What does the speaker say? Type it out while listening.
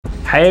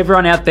Hey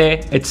everyone out there,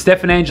 it's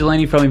Stefan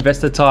Angelini from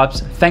Investor Types.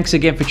 Thanks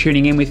again for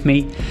tuning in with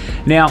me.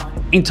 Now,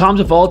 in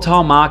times of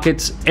volatile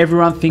markets,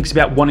 everyone thinks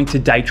about wanting to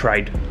day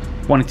trade,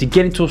 wanting to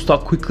get into a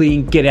stock quickly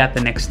and get out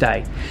the next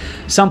day.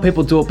 Some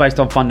people do it based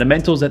on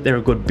fundamentals, that they're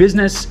a good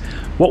business.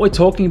 What we're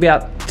talking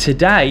about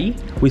today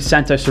with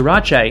Santo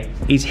Surace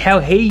is how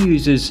he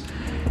uses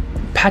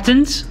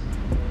patterns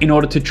in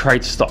order to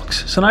trade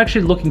stocks. So not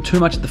actually looking too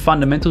much at the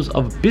fundamentals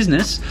of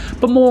business,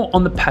 but more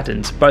on the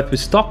patterns, both with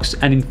stocks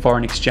and in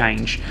foreign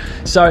exchange.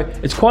 So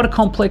it's quite a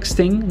complex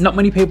thing. Not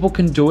many people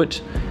can do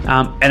it,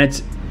 and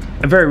it's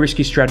a very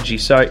risky strategy.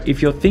 So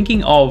if you're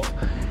thinking of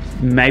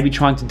maybe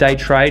trying to day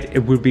trade, it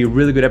would be a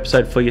really good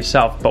episode for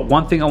yourself. But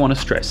one thing I want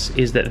to stress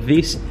is that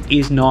this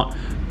is not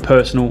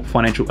personal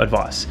financial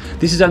advice.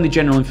 This is only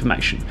general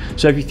information.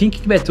 So if you're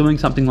thinking about doing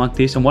something like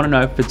this and want to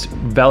know if it's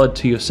valid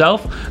to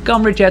yourself, go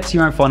and reach out to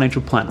your own financial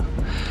planner.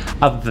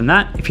 Other than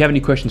that, if you have any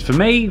questions for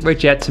me,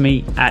 reach out to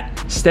me at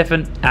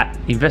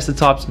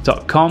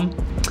stefan@investortypes.com.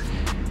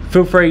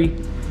 Feel free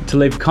to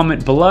leave a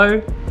comment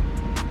below.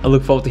 I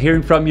look forward to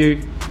hearing from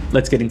you.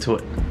 Let's get into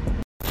it.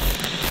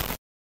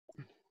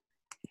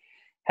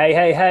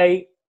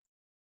 Hey.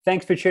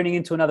 Thanks for tuning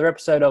into another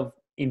episode of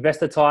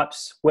Investor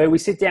Types, where we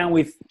sit down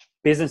with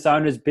business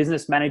owners,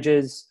 business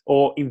managers,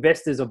 or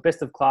investors, or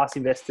best of class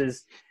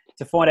investors,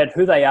 to find out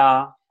who they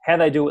are, how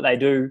they do what they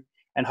do,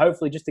 and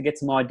hopefully just to get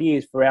some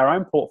ideas for our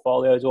own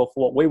portfolios or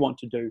for what we want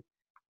to do.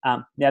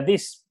 Now,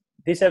 this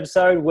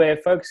episode, we're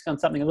focusing on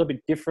something a little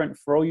bit different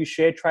for all you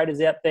share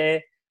traders out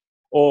there,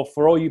 or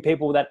for all you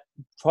people that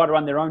try to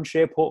run their own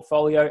share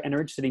portfolio and are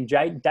interested in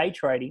day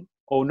trading,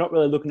 or not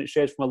really looking at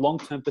shares from a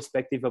long-term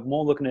perspective, but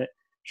more looking at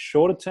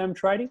shorter-term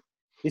trading.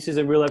 This is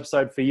a real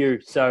episode for you.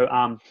 So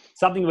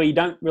something where you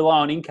don't rely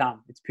on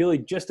income. It's purely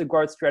just a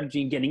growth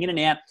strategy and getting in and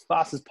out as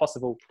fast as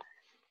possible.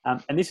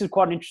 And this is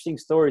quite an interesting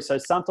story. So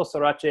Santo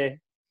Surace, I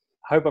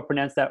hope I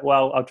pronounced that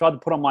well. I've tried to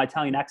put on my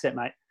Italian accent,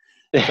 mate.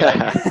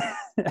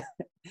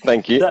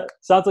 Thank you. So,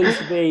 Santo used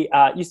to be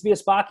a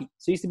Sparky.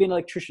 So he used to be an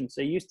electrician.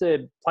 So he used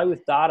to play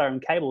with data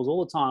and cables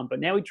all the time. But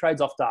now he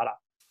trades off data,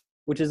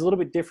 which is a little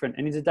bit different.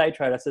 And he's a day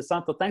trader. So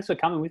Santo, thanks for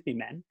coming with me,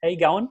 man. How you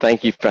going?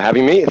 Thank you for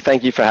having me.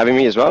 Thank you for having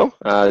me as well.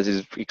 This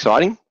is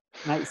exciting.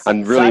 Mate,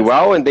 I'm really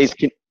well. And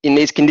in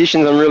these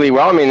conditions, I'm really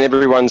well. I mean,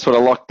 everyone's sort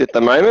of locked at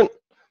the moment.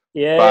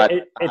 Yeah, but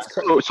it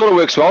sort of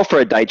works well for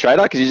a day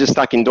trader because you're just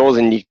stuck indoors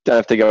and you don't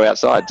have to go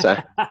outside. So,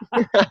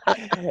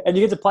 and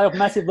you get to play off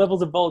massive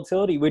levels of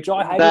volatility, which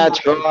I hate.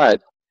 That's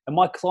right. And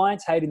my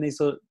clients hate these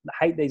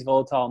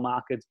volatile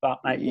markets, but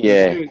mate,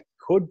 yeah,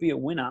 could be a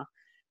winner.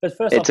 But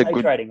first it's off, a day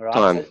good trading, right?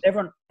 time.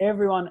 So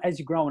everyone, as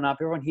you're growing up,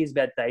 everyone hears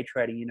about day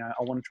trading. You know,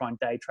 I want to try and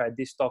day trade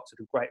this stock's at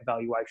a great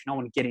valuation. I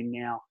want to get in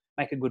now,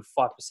 make a good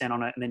 5%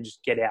 on it, and then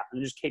just get out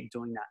and just keep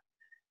doing that.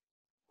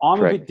 I'm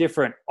Correct. A bit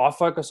different. I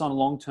focus on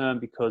long term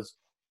because,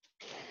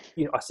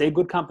 you know, I see a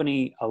good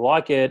company, I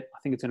like it, I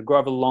think it's going to grow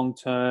over the long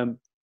term,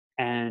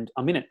 and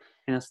I'm in it,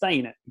 and I stay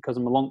in it because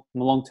I'm a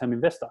long-term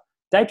investor.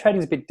 Day trading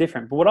is a bit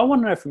different, but what I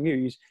want to know from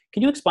you is,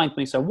 can you explain to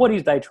me, so what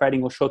is day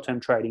trading or short-term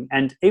trading?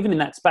 And even in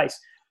that space,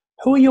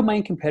 who are your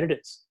main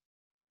competitors?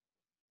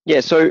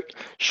 Yeah, so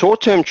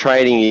short-term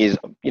trading is,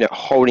 you know,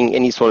 holding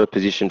any sort of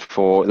position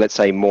for, let's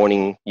say,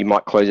 morning. You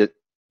might close it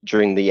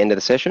during the end of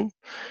the session.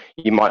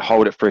 You might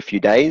hold it for a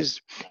few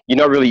days. You're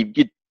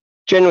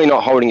generally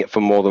not holding it for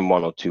more than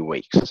 1 or 2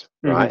 weeks,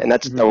 right? Mm-hmm. And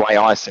that's the way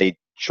I see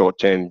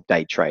short-term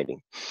day trading.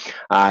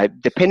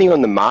 Depending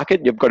on the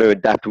market, you've got to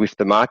adapt with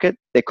the market.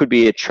 There could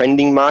be a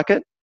trending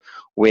market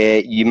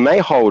where you may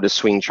hold a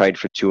swing trade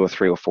for 2 or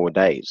 3 or 4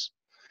 days.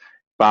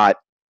 But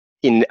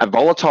in a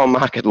volatile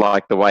market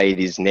like the way it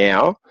is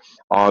now,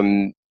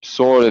 I've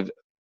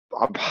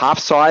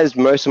half-sized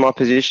most of my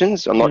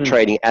positions. I'm not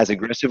trading as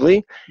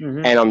aggressively,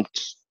 and I'm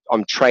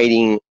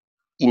trading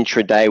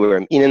intraday where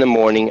I'm in the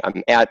morning,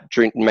 I'm out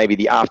during maybe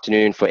the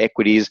afternoon for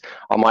equities.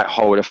 I might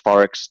hold a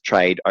Forex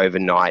trade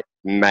overnight,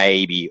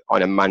 maybe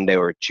on a Monday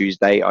or a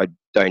Tuesday. I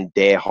don't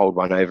dare hold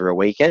one over a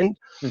weekend,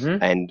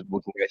 and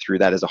we can go through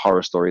that as a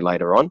horror story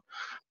later on.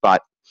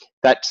 But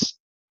that's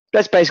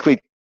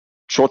basically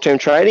short-term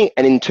trading.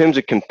 And in terms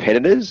of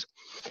competitors,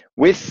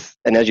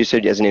 and as you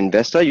said, as an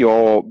investor,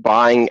 you're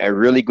buying a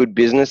really good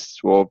business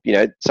or, you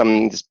know,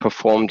 something that's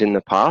performed in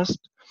the past,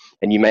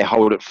 and you may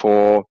hold it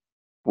for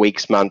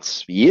weeks,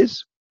 months,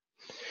 years.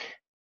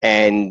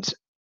 And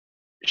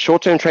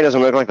short-term traders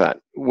don't work like that.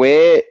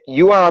 Where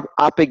you are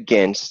up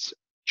against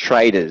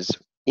traders,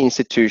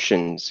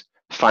 institutions,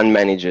 fund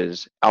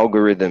managers,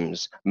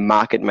 algorithms,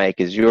 market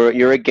makers,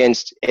 you're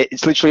against,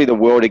 it's literally the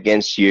world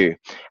against you.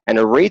 And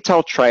a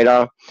retail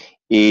trader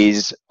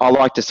is, I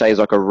like to say, is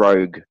like a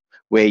rogue,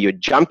 where you're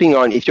jumping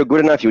on, if you're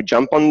good enough, you'll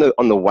jump on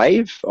the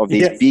wave of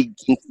these big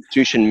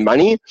institution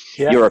money.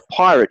 Yeah. You're a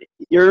pirate.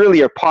 You're really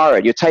a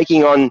pirate. You're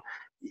taking on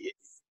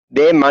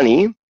their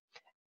money,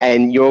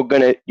 and you're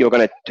gonna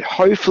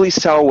hopefully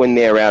sell when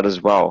they're out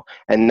as well.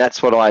 And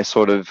that's what I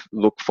sort of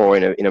look for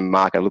in a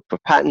market. I look for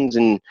patterns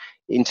and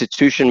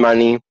institution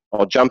money.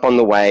 I'll jump on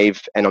the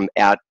wave, and I'm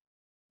out.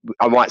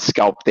 I might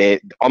scalp their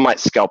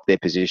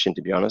position,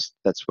 to be honest.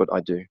 That's what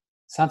I do.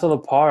 Santo the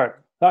pirate.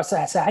 Oh, so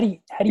how do you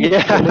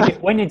Yeah.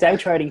 when you're day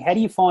trading, how do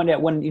you find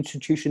out when an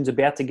institution's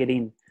about to get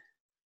in?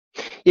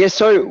 Yeah,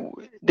 so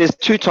there's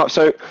two types.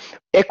 So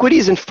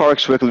equities and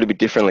Forex work a little bit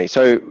differently.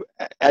 So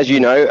as you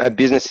know, a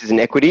business is an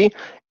equity.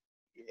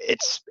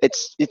 It's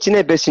in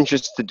their best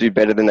interest to do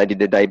better than they did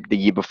the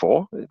year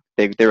before.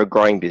 They're a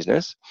growing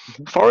business.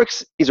 Mhm.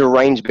 Forex is a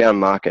range-bound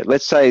market.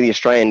 Let's say the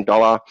Australian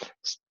dollar,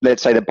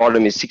 let's say the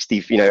bottom is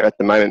 60, at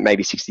the moment,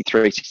 maybe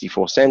 63,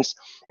 64 cents.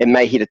 It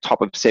may hit a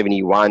top of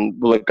 71.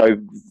 Will it go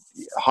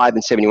higher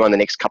than 71 the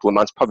next couple of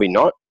months? Probably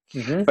not.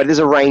 Mm-hmm. But there's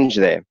a range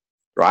there,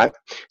 right?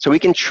 So we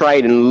can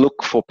trade and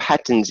look for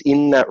patterns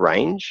in that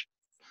range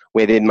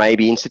where there may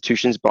be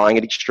institutions buying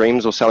at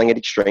extremes or selling at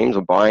extremes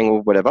or buying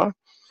or whatever.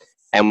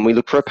 And we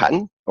look for a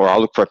pattern, or I'll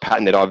look for a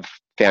pattern that I've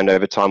found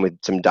over time with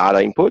some data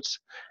inputs,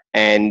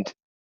 and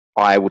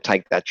I will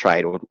take that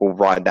trade or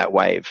ride that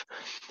wave.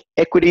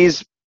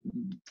 Equities,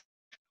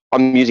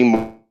 I'm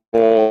using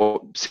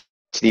more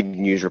sensitive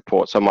news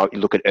reports. So I might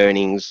look at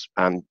earnings,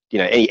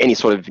 any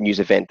sort of news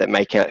event that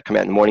may come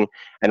out in the morning,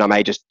 and I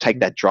may just take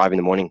that drive in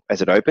the morning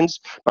as it opens.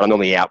 But I'm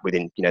normally out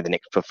within the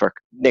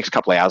next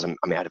couple of hours.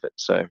 I'm out of it.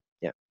 So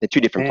yeah, they're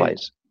two different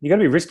plays. You got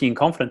to be risky and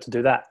confident to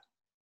do that.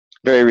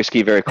 Very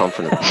risky, very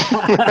confident.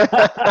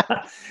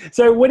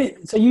 So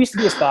you used to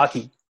be a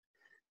Sparky.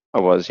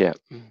 I was, yeah.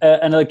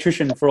 An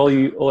electrician for all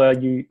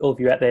of you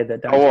out there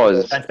that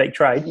don't speak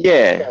trade.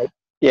 Yeah.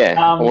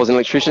 I was an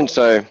electrician,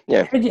 so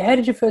yeah. How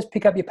did you first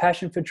pick up your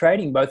passion for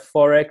trading, both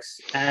Forex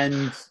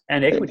and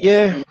equities?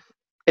 Yeah,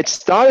 it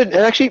started,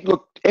 and actually,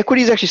 look,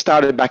 equities actually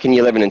started back in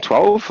year 11 and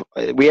 12.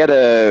 We had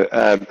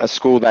a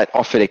school that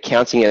offered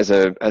accounting as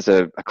a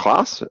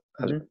class,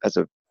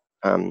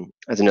 mm-hmm.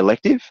 as an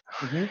elective,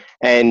 mm-hmm.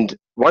 and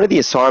one of the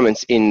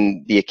assignments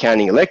in the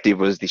accounting elective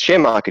was the share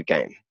market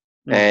game,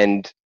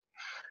 and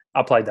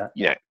I played that.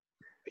 Yeah,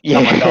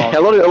 oh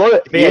a lot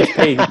of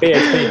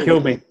BHP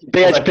killed me.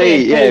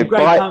 BHP,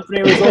 great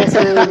company,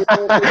 resources,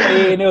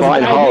 buy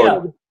and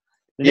hold.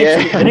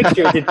 The next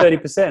year it did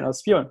 30%. I was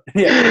spewing.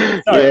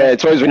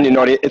 It's always when you're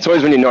not in. It's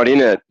always when you're not in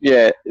it.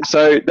 Yeah.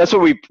 So that's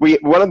what we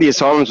one of the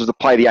assignments was to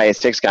play the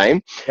ASX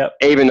game. Yep.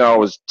 Even though I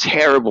was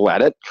terrible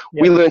at it,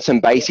 we learned some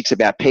basics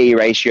about PE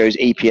ratios,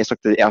 EPS.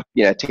 Like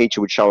our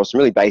teacher would show us some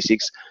really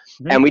basics,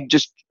 and we'd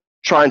just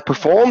try and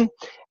perform.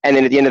 And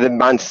then at the end of the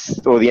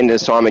month or the end of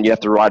the assignment, you have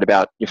to write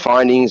about your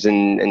findings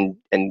and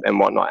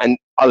whatnot. And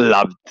I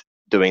loved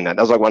doing that.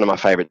 That was like one of my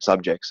favorite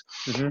subjects.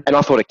 Mm-hmm. And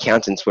I thought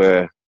accountants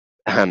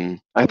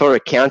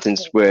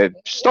were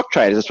stock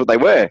traders. That's what they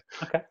were.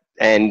 Okay.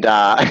 And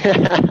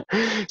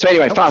so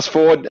anyway, fast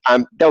forward,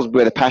 that was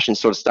where the passion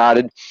sort of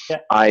started. Yeah.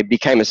 I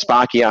became a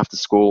Sparky after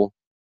school,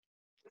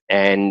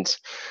 and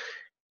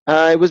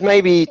it was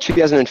maybe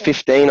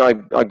 2015.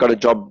 I got a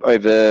job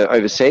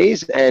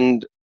overseas,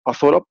 and I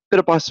thought I'd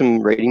better buy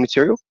some reading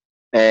material,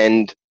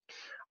 and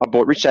I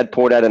bought Rich Dad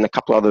Poor Dad and a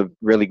couple other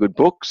really good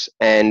books,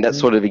 and that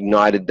sort of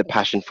ignited the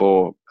passion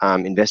for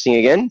investing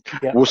again.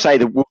 Yeah. We'll say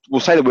the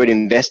word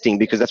investing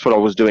because that's what I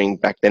was doing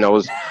back then. I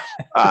was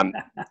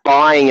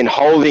buying and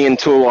holding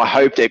until I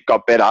hoped it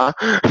got better.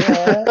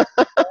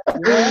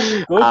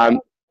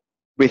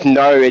 With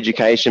no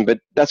education, but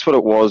that's what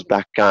it was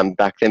back then.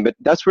 But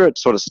that's where it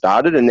sort of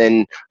started, and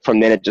then from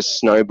then it just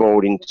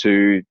snowballed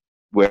into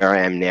where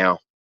I am now.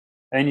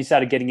 And then you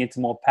started getting into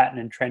more pattern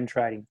and trend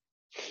trading.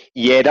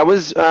 Yeah, that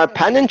was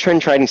pattern and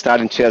trend trading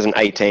started in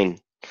 2018.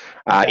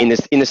 In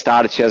the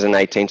start of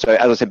 2018. So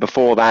as I said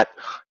before that,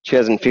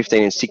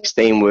 2015 and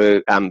 16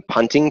 were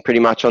punting pretty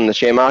much on the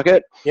share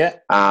market. Yeah.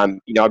 I'd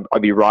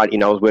be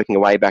writing. I was working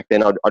away back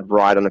then. I'd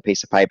write on a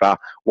piece of paper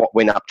what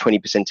went up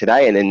 20%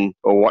 today,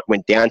 or what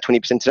went down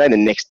 20% today. And the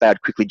next day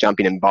I'd quickly jump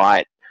in and buy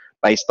it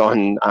based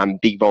on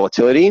big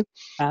volatility.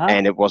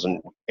 And it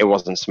wasn't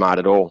smart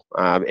at all.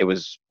 It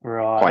was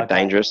quite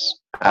dangerous.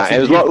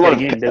 It was a lot of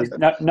there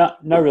was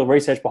no real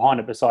research behind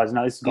it besides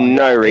this is going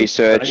no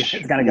research.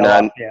 It's going to go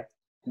up. Yeah.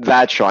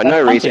 That's right.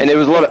 No research, and it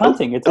was a lot of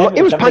punting. It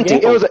was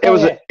punting. It was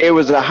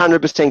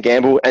 100%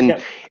 gamble,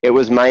 and it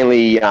was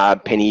mainly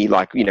penny,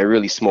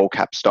 really small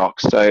cap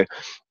stocks. So,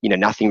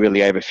 nothing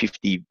really over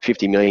 50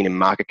 million in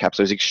market cap.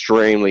 So it was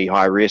extremely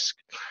high risk,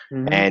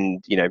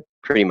 and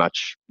pretty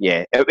much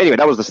Anyway,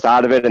 that was the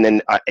start of it, and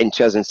then in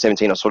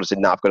 2017, I sort of said,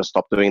 "No, I've got to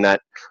stop doing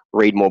that.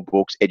 Read more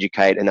books,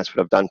 educate," and that's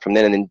what I've done from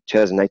then. And then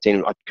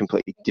 2018, I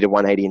completely did a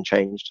 180 and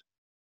changed.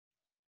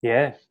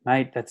 Yeah,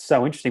 mate, that's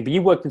so interesting. But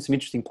you worked in some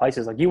interesting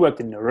places. Like you worked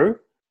in Nauru.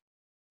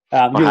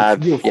 You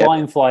were fly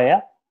in, fly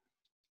out.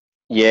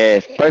 Yeah,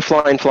 both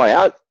fly in, fly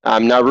out.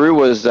 Nauru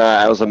was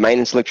I was a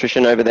maintenance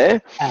electrician over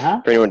there.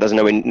 For anyone who doesn't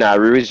know where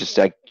Nauru is, just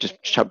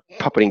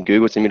pop it in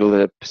Google. It's in the middle of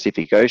the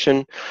Pacific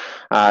Ocean.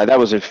 That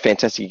was a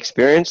fantastic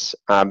experience.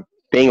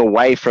 Being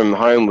away from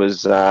home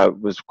was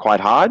quite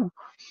hard,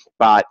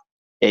 but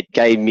it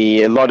gave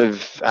me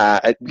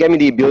it gave me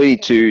the ability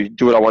to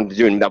do what I wanted to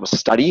do, and that was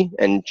study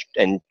and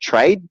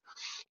trade,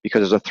 because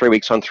it was a 3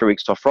 weeks on, 3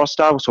 weeks off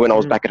roster. So when I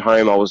was back at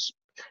home, I was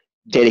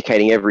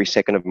dedicating every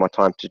second of my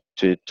time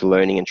to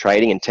learning and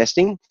trading and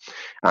testing,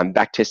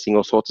 back testing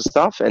all sorts of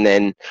stuff. And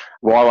then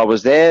while I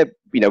was there,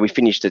 we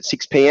finished at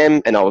 6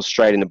 p.m. and I was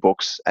straight in the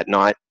books at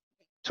night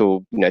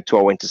till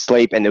I went to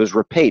sleep, and there was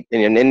repeat.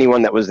 And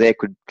anyone that was there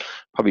could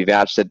probably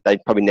vouch that they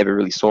probably never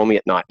really saw me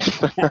at night.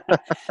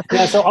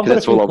 Now, so I've got a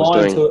That's all few I was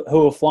clients doing.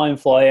 who are fly in,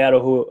 fly out, or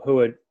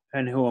who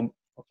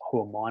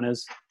are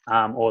miners,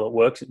 or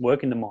that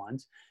work in the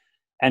mines,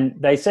 and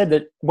they said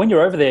that when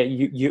you're over there,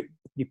 you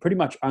pretty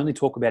much only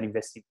talk about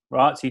investing,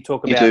 right? So you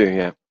talk You about do,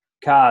 yeah.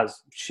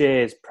 cars,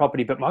 shares,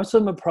 property, but most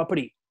of them are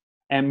property.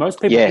 And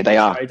most people Yeah, in they these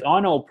are. trades, I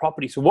know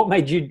property. So what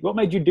made you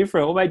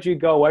different? What made you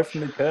go away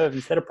from the curve?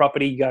 Instead of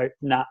property, you go,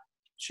 nah,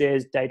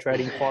 shares, day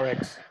trading,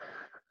 Forex.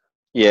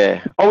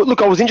 Yeah. Oh,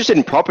 look, I was interested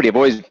in property. I've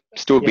always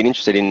still been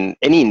interested in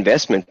any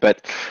investment,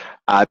 but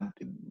when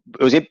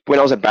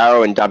I was at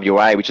Barrow in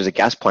WA, which is a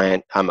gas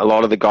plant. A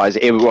lot of the guys,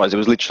 it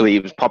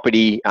was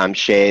property,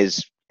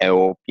 shares,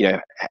 or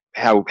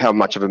how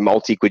much of a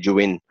multi could you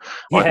win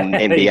on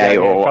There you go. NBA Yeah,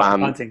 proper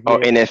punting. or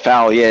Yeah.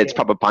 NFL. Yeah, it's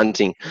proper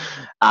punting.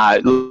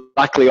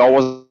 Luckily, I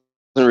wasn't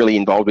really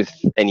involved with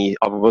any.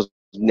 I was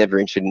never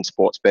interested in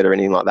sports bet or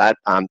anything like that.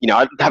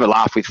 I'd have a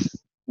laugh with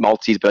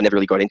multis, but I never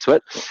really got into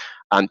it.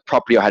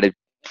 Property, I had a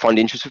fond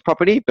interest with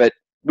property, but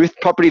with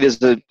property, there's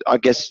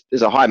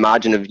a high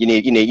margin of you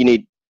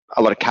need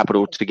a lot of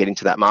capital to get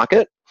into that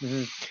market.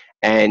 Mm-hmm.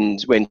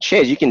 And when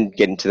shares, you can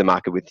get into the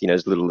market with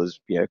as little as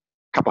a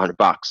couple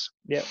 $100.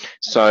 Yeah.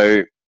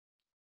 So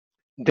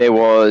there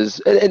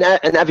was an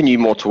avenue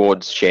more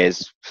towards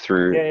shares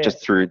through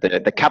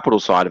the capital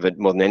side of it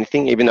more than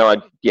anything. Even though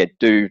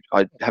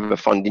I have a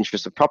fond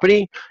interest of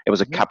property, it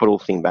was a capital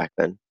thing back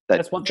then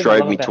that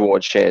drove me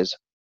towards shares.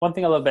 One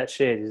thing I love about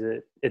shares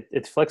is that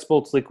it's flexible,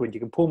 it's liquid. You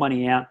can pull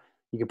money out,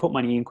 you can put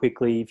money in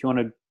quickly. If you want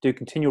to do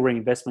continual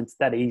reinvestments, it's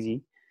that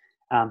easy.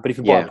 But if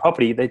you buy a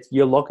property,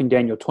 you're locking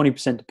down your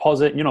 20%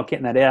 deposit, and you're not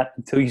getting that out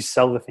until you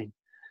sell the thing.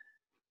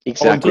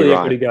 Exactly, until the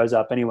equity goes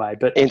up anyway.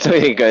 But until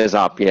it goes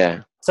up,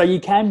 yeah. So you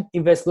can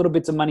invest little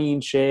bits of money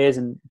in shares,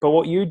 but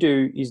what you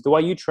do is the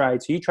way you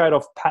trade. So you trade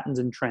off patterns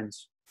and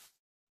trends.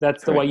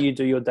 That's the way you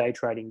do your day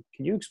trading.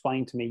 Can you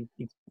explain to me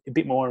a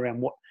bit more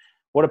around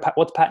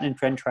what's pattern and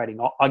trend trading?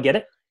 I get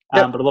it,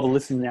 but a lot of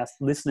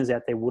listeners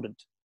out there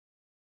wouldn't.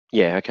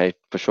 Yeah, okay,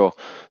 for sure.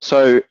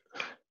 So,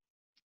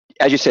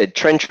 as you said,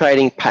 trend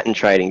trading, pattern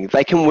trading,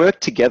 they can work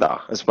together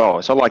as well.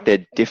 It's not like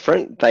they're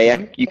different.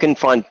 You can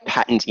find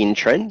patterns in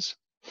trends,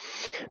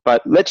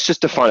 but let's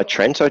just define a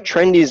trend. So a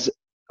trend is,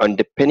 and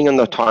depending on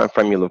the time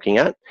frame you're looking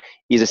at,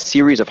 is a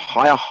series of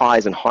higher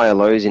highs and higher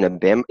lows in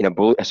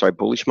a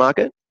bullish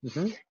market,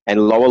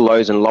 and lower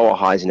lows and lower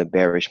highs in a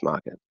bearish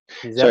market.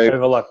 Is that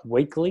over like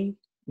weekly,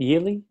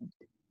 yearly?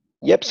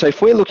 Yep. So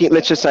if we're looking,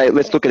 let's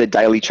look at a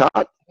daily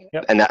chart.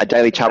 Yep. And a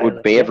daily chart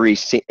would be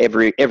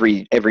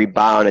every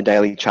bar on a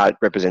daily chart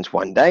represents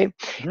one day.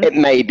 It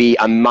may be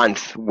a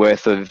month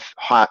worth of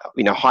higher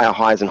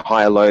highs and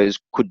higher lows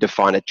could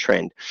define a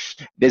trend.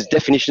 There's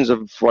definitions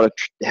of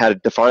how to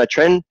define a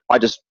trend. I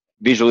just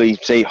visually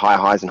see higher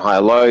highs and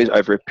higher lows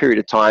over a period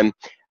of time,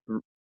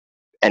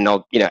 and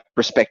I'll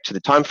respect to the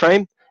time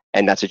frame,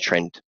 and that's a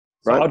trend.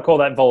 So I'd call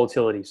that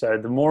volatility. So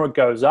the more it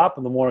goes up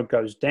and the more it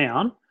goes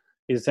down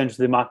is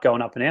essentially the market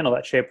going up and down, or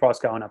that share price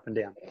going up and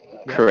down.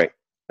 Yep. Correct.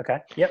 Okay.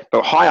 Yep.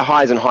 But higher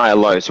highs and higher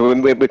lows. So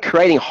we're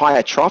creating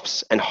higher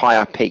troughs and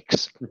higher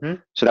peaks.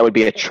 So that would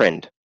be a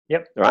trend.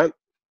 Yep. Right.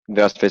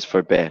 Versus for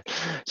a bear.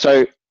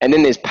 So, and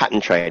then there's pattern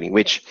trading,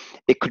 which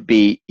it could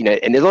be,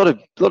 and there's a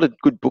lot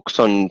of good books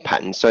on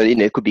patterns. So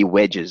it could be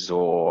wedges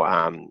or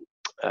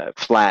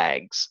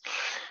flags,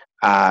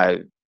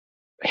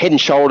 head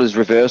and shoulders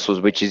reversals,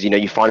 which is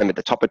you find them at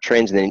the top of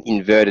trends, and then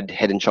inverted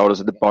head and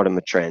shoulders at the bottom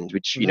of trends,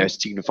 which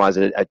signifies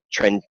a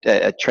trend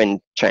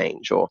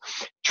change, or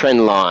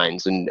trend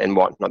lines and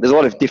whatnot. There's a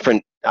lot of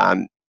different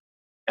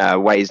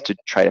ways to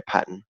trade a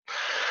pattern.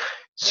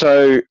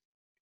 So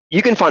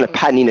you can find a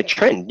pattern in a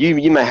trend.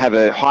 You may have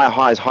a higher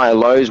highs, higher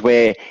lows,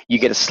 where you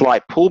get a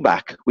slight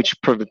pullback, which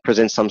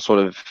presents some sort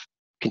of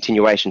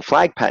continuation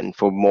flag pattern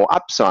for more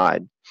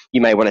upside.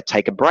 You may want to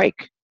take a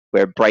break,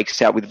 where it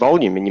breaks out with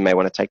volume, and you may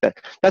want to take that.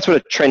 That's what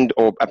a trend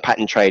or a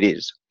pattern trade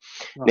is.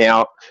 Right.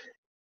 Now,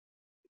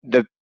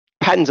 the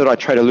patterns that I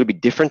trade are a little bit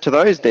different to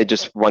those. They're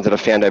just ones that I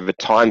found over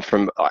time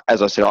from,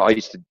 as I said, I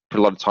used to put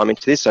a lot of time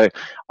into this. So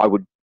I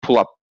would pull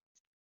up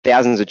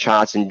thousands of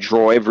charts and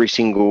draw every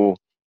single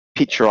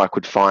picture I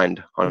could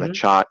find on a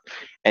chart,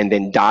 and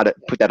then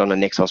put that on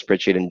an Excel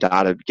spreadsheet and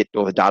get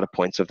all the data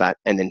points of that,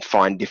 and then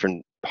find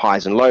different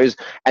highs and lows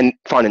and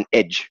find an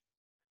edge.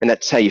 And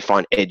that's how you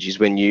find edge, is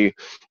when you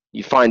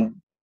find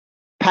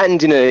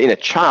patterns in a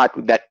chart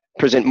that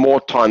present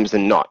more times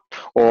than not,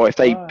 or if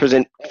they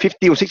present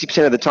 50 or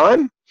 60% of the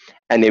time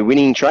and they're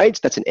winning trades,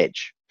 that's an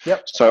edge.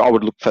 Yep. So I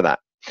would look for that.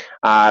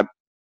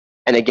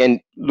 And again,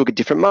 look at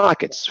different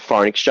markets,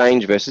 foreign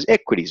exchange versus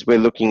equities. We're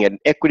looking at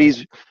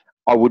equities.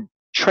 I would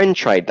trend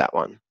trade that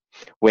one,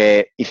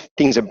 where if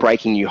things are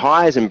breaking new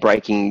highs and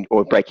breaking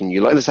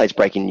new lows, let's say it's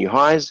breaking new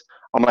highs,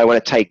 I might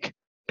want to take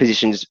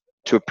positions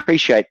to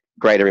appreciate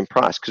greater in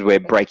price, because we're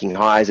breaking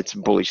highs. It's a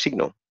bullish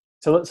signal.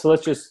 So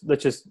let's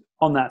just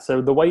on that.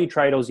 So the way you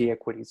trade Aussie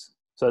equities,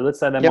 So let's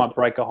say they might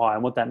break a high,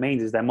 and what that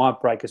means is they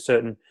might break a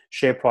certain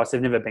share price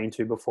they've never been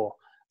to before.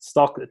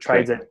 Stock that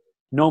trades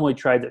normally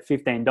trades at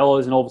 $15,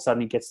 and all of a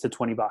sudden it gets to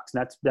 $20,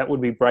 and that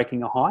would be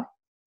breaking a high.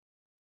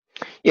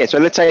 Yeah, so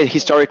let's say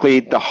historically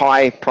the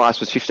high price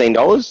was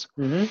 $15,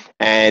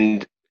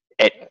 and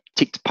it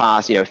ticked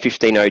past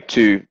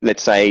 15.02,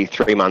 let's say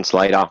 3 months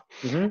later,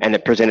 and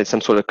it presented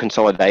some sort of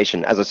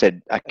consolidation. As I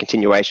said, a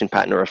continuation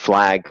pattern or a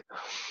flag.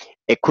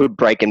 It could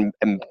break and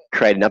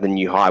create another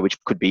new high,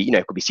 which could be,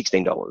 it could be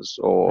 $16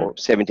 or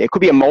 $17. It could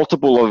be a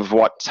multiple of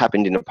what's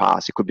happened in the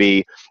past. It could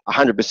be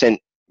 100%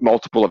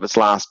 multiple of its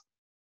last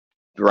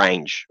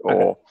range,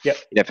 or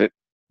if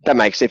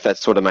that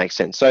sort of makes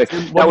sense. So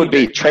that would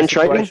be trend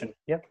trading.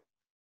 Yep.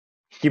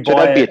 So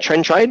that'd be a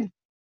trend trade.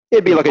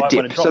 It'd be like a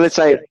dip. So let's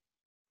say,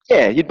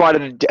 you'd buy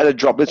it at a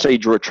drop. Let's say you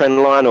drew a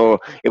trend line, or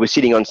it was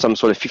sitting on some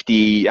sort of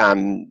 50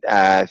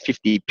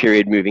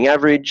 period moving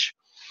average.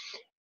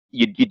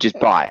 You'd just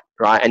buy it,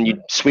 right? And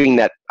you'd swing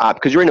that up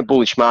because you're in a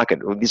bullish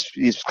market. Or this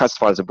is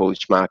classified as a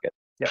bullish market.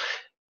 Yeah.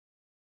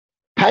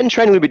 Pattern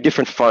trading a little bit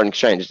different for foreign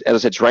exchange. As I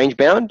said, it's range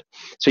bound.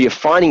 So you're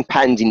finding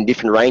patterns in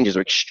different ranges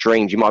or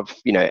extremes. You might,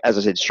 as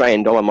I said,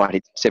 Australian dollar might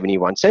hit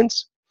 71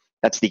 cents.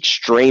 That's the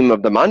extreme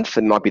of the month.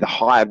 It might be the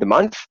high of the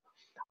month.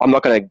 I'm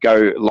not going to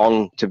go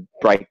long to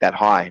break that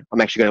high. I'm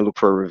actually going to look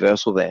for a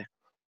reversal there.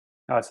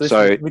 All right, so this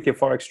is with your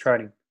Forex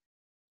trading.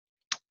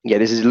 Yeah,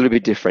 this is a little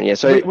bit different. Yeah.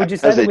 So would you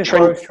say that with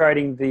Forex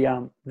trading,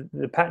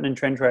 the pattern and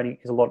trend trading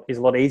is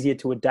a lot easier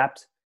to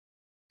adapt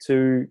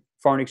to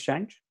foreign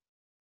exchange?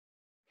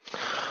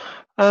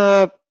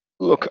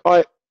 Look,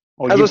 as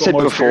I said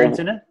before,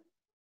 in it?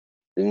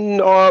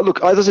 No,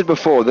 look, as I said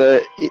before,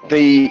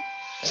 the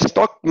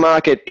stock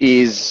market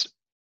is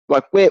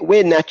like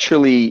we're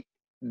naturally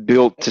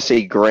built to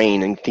see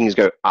green and things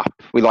go up.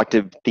 We like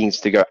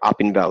things to go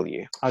up in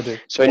value. I do.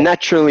 So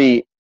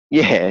naturally,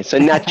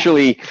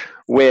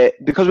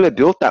 because we're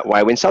built that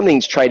way, when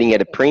something's trading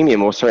at a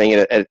premium or trading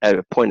at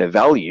a point of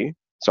value,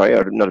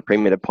 not a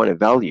premium, at a point of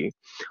value,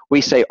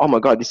 we say, oh my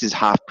God, this is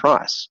half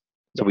price.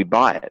 So we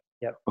buy it.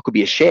 Yep. It could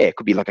be a share, it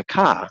could be like a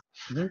car.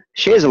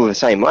 Shares are the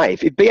same way.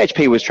 If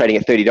BHP was trading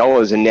at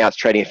 $30 and now it's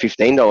trading at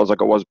 $15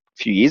 like it was a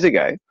few years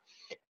ago,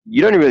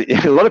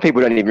 a lot of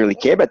people don't even really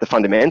care about the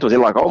fundamentals. They're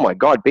like, oh my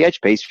God,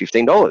 BHP is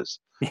 $15.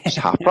 It's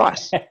half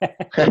price.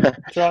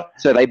 Right.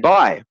 So they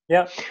buy.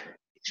 Yeah.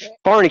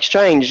 Foreign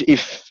exchange,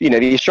 if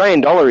the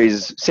Australian dollar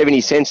is 70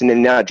 cents and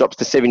then now it drops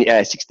to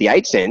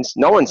 68 cents,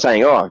 no one's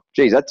saying, oh,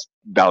 geez, that's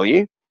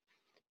value,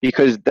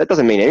 because that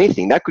doesn't mean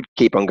anything. That could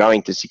keep on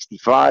going to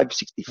 65,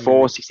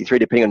 64, 63,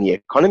 depending on the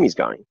economy's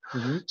going.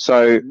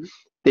 So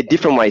there are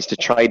different ways to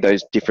trade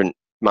those different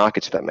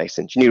markets, if that makes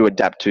sense. You need to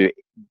adapt to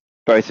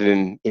both of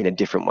them in a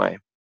different way.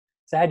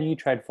 So how do you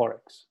trade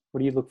Forex? What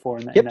do you look for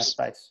in that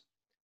space?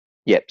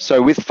 Yep.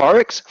 So with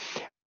Forex,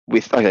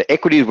 with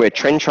equities, we're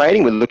trend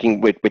trading.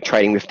 We're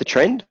trading with the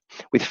trend.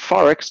 With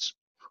Forex,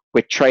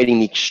 we're trading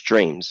the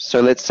extremes.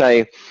 So let's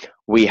say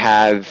we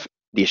have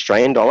the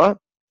Australian dollar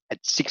at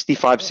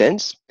 65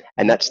 cents,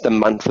 and that's the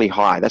monthly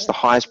high. That's the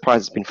highest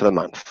price it's been for the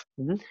month.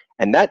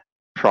 And that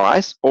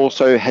price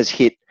also has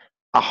hit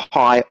a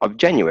high of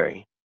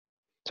January.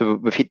 So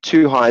we've hit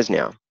two highs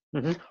now.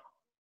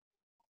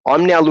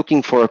 I'm now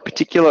looking for two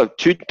particular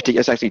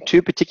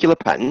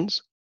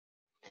patterns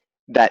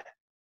that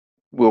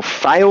will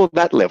fail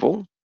that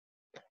level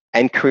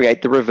and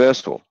create the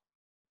reversal.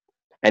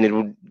 And it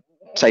will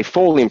say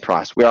fall in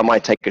price, where I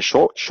might take a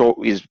short. Short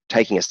is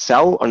taking a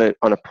sell on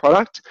a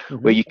product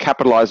where you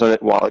capitalize on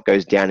it while it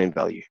goes down in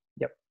value.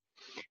 Yep.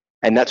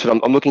 And that's what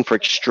I'm looking for,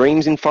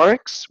 extremes in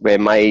Forex, where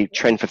it may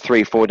trend for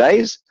 3 or 4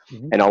 days,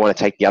 and I want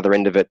to take the other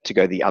end of it to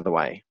go the other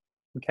way.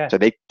 Okay. So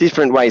they're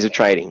different ways of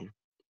trading.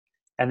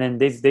 And then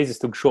these are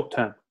still short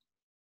term.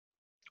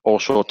 All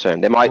short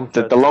term. They might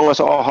the longest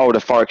I'll hold a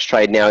Forex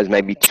trade now is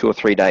maybe 2 or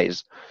 3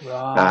 days,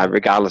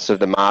 regardless of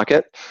the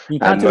market. You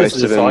can't do this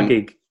as a side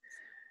gig.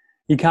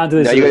 You can't do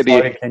this as a side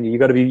gig, can you? You've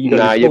got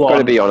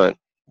to be on it.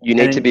 You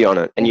need to be on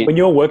it. And when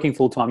you're working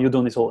full time, you're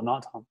doing this all at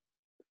night time.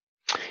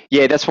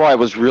 Yeah, that's why it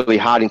was really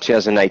hard in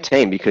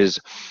 2018, because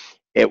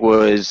it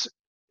was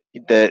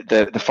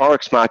the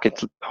Forex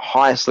market's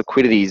highest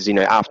liquidities,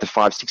 after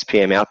 5-6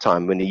 p.m. our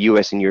time, when the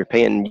US and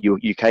European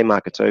UK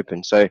markets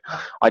open. So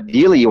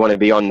ideally you want to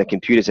be on the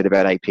computers at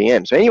about 8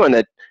 p.m. So anyone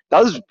that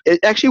does, it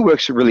actually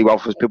works really well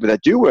for people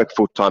that do work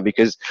full time,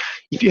 because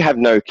if you have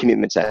no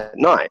commitments at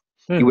night,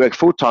 you work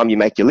full time, you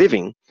make your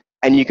living,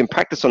 and you can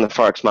practice on the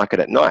Forex market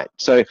at night.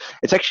 So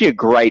it's actually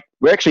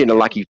we're actually in a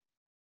lucky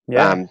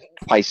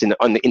place in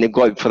the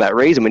globe for that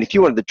reason. When if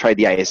you wanted to trade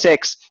the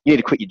ASX, you need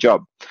to quit your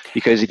job,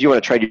 because if you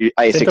want to trade your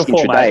ASX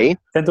intraday,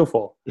 10 till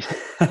 4.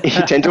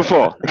 10 till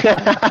 4.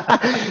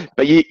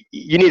 But you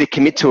need to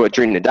commit to it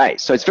during the day.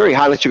 So it's very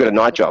hard unless you've got a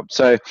night job.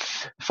 So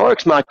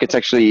Forex market's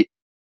actually,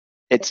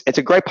 it's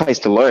a great place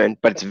to learn,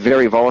 but it's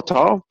very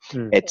volatile.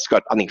 It's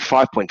got, I think,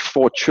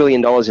 $5.4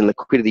 trillion in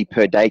liquidity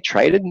per day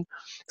traded.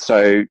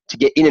 So to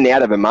get in and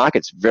out of a market,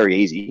 it's very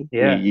easy.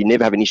 You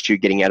never have an issue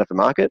getting out of a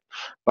market.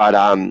 But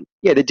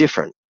they're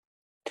different.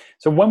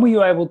 So when were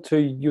you able to,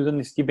 you've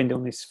been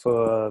doing this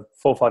for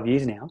 4 or 5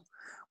 years now.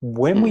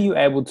 When were you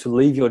able to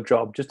leave your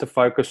job just to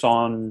focus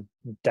on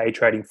day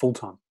trading full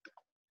time?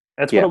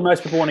 That's what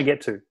most people want to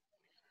get to.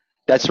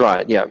 That's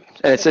right. Yeah.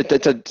 And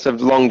it's a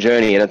long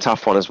journey and a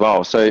tough one as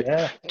well. So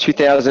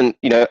 2000,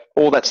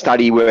 all that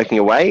study working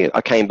away,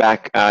 I came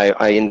back,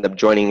 I ended up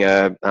joining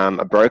a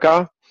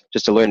broker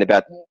just to learn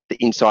about the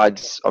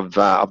insides of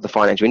the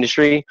financial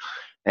industry.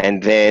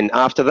 And then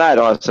after that,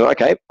 I said,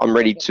 okay, I'm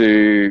ready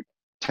to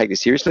take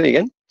this seriously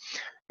again.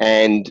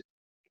 And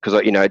because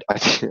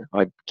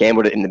I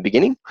gambled it in the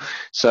beginning.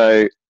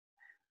 So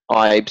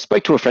I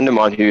spoke to a friend of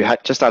mine who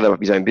had just started up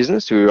his own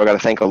business, who I got to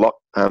thank a lot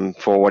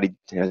for what he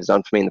has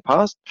done for me in the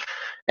past.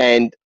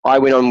 And I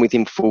went on with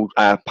him full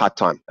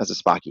part-time as a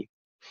Sparky.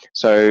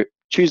 So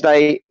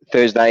Tuesday,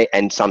 Thursday,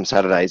 and some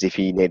Saturdays if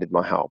he needed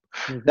my help.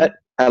 Mm-hmm. That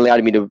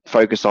allowed me to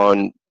focus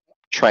on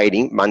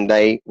trading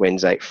Monday,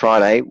 Wednesday,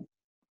 Friday,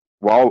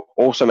 while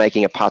also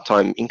making a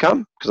part-time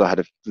income because I had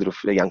a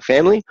young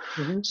family.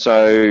 Mm-hmm.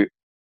 So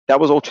that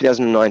was all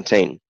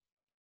 2019.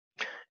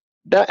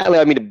 That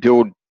allowed me to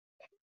build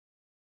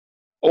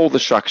all the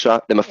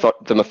structure, the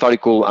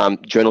methodical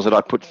journals that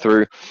I put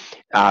through,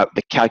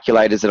 the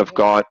calculators that I've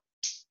got.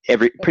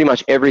 Pretty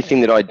much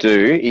everything that I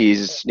do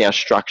is now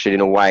structured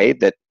in a way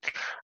that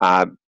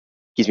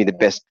gives me the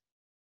best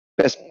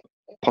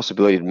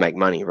possibility to make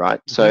money, right?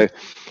 Mm-hmm. So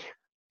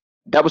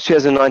that was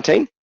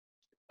 2019,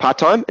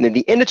 part-time. And at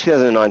the end of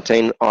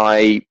 2019,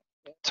 I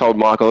told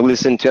Michael,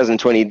 listen,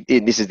 2020,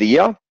 this is the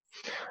year,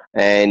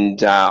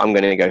 and I'm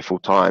going to go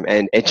full-time.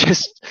 And it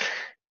just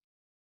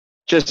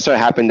so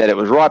happened that it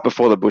was right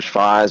before the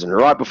bushfires and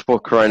right before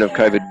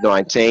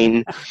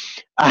COVID-19.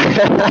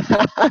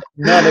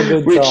 Not a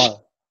good time.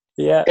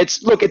 Yeah.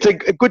 It's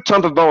a good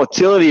time for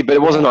volatility, but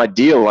it wasn't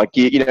ideal. Like,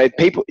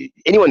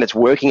 anyone that's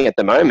working at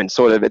the moment,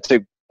 it's a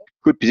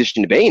good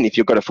position to be in if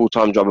you've got a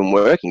full-time job and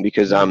working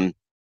because,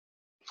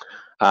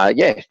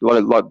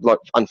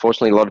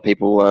 unfortunately, a lot of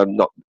people are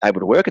not able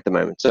to work at the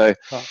moment. So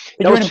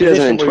that was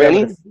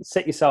 2020.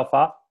 Set yourself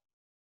up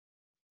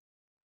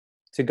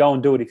to go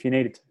and do it if you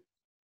needed to.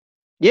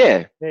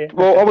 Yeah.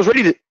 Well, I was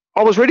ready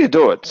to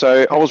do it.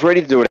 So I was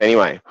ready to do it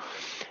anyway.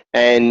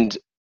 And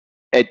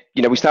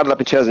we started up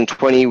in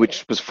 2020,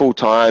 which was full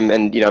time,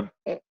 and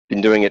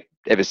been doing it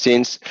ever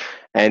since.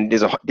 And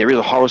there is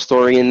a horror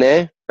story in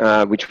there,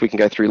 which we can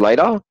go through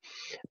later.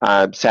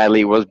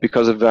 Sadly, it was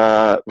because of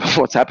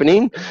what's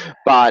happening,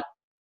 but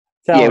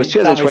it was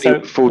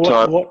 2020 full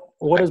time.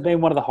 What has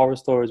been one of the horror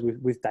stories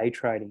with day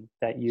trading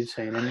that you've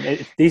seen?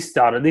 And this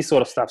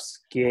sort of stuff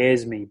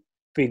scares me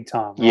big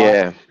time. Right?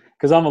 Yeah.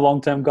 Because I'm a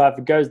long-term guy. If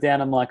it goes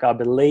down, I'm like, I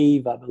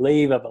believe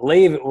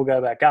it will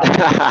go back up.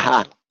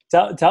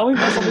 Tell me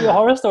about some of your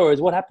horror stories.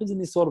 What happens in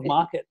this sort of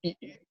market?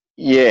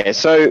 Yeah,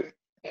 so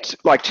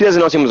like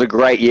 2019 was a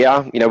great year.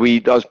 I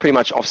was pretty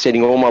much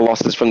offsetting all my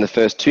losses from the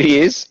first 2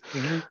 years.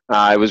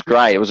 Mm-hmm. It was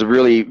great. It was a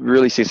really,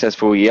 really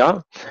successful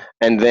year.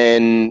 And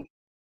then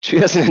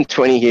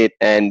 2020 hit,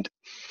 and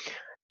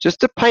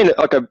just to paint it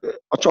I'll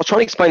try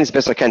and explain this as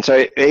best I can.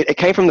 So it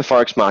came from the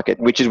Forex market,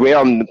 which is where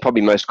I'm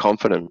probably most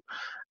confident.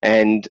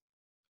 And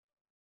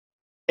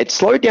it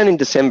slowed down in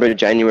December and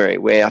January,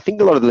 where I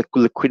think a lot of the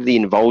liquidity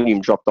and volume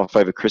dropped off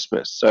over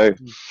Christmas. So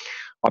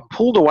I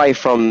pulled away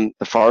from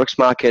the Forex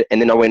market, and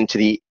then I went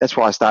into that's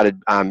why I started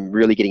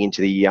really getting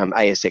into the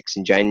ASX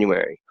in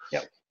January.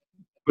 Yep.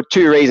 For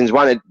two reasons.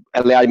 One, it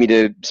allowed me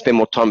to spend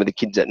more time with the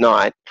kids at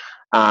night.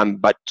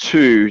 But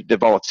two, the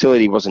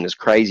volatility wasn't as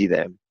crazy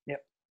there.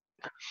 Yep.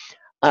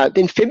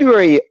 Then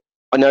February,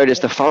 I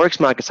noticed the Forex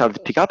market started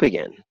to pick up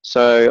again.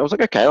 So I was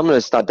like, okay, I'm going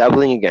to start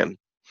dabbling again.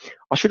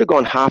 I should have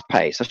gone half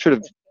pace. I should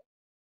have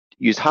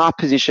used half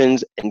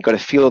positions and got a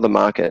feel of the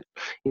market.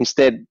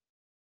 Instead,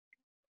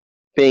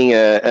 being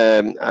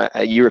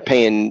a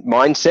European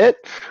mindset,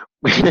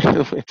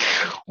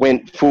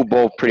 went full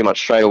ball pretty much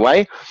straight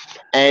away.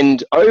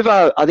 And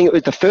over, I think it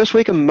was the first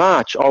week of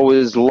March, I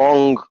was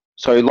long,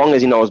 so long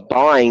as in I was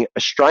buying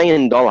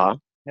Australian dollar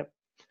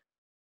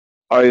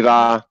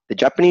over the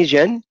Japanese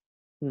yen,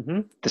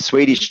 the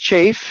Swedish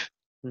chief,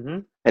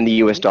 and the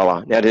US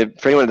dollar. Now,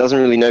 for anyone that doesn't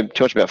really know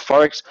too much about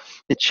Forex,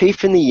 the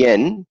chief and the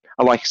yen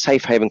are like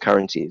safe haven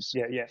currencies.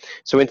 Yeah.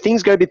 So when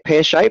things go a bit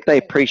pear-shaped, they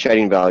appreciate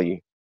in value.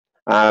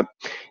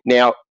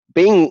 Now,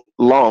 being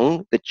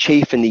long, the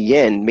chief and the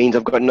yen means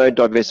I've got no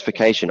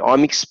diversification.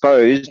 I'm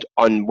exposed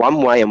on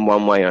one way and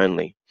one way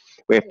only.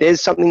 Where if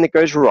there's something that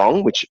goes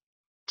wrong, which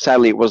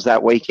sadly it was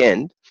that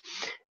weekend,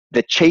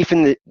 the chief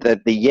and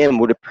the yen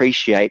would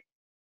appreciate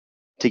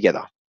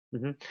together.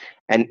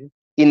 And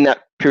in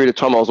that period of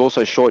time, I was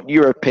also short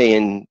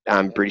European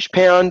British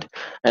pound,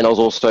 and I was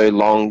also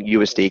long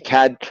USD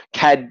CAD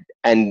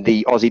and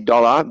the Aussie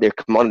dollar. They're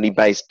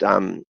commodity-based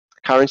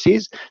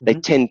currencies. They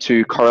tend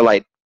to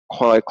correlate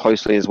quite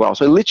closely as well.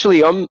 So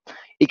literally, I'm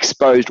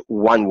exposed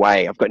one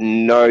way. I've got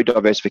no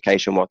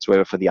diversification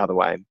whatsoever for the other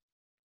way.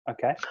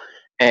 Okay.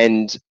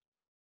 And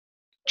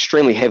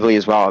extremely heavily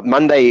as well.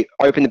 Monday,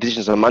 opened the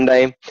positions on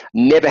Monday,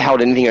 never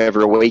held anything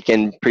over a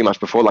weekend pretty much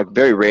before, like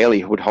very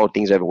rarely would hold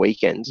things over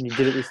weekends. And you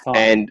did it this time.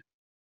 And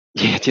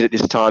yeah, did it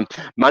this time.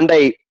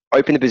 Monday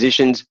opened the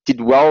positions,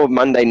 did well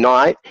Monday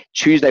night.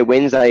 Tuesday,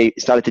 Wednesday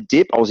started to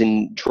dip. I was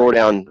in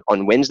drawdown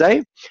on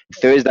Wednesday.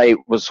 Thursday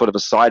was sort of a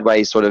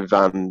sideways sort of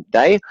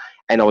day,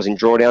 and I was in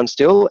drawdown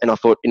still. And I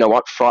thought, you know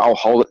what, I'll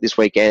hold it this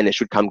weekend. It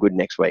should come good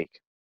next week.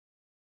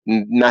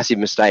 Massive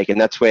mistake, and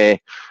that's where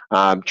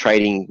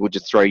trading will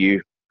just throw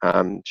you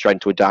straight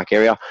into a dark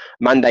area.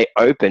 Monday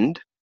opened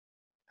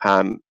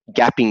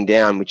gapping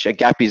down, which a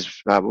gap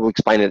is, we'll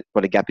explain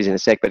what a gap is in a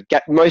sec, but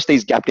most of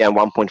these gap down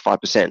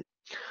 1.5%.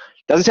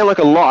 Doesn't sound like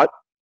a lot,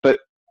 but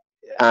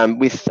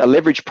with a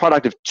leverage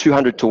product of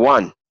 200 to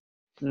 1,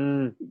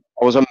 I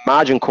was a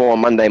margin call on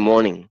Monday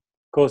morning.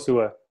 Of course you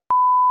were.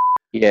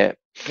 Yeah.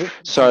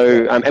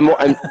 So,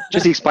 and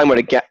just to explain what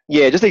a gap,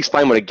 just to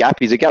explain what a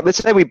gap is. A gap, let's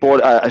say we bought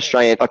a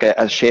share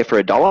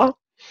for $1,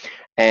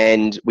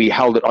 and we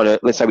held it on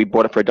let's say we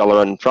bought it for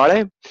 $1 on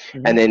Friday,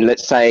 and then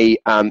let's say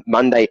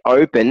Monday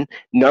open,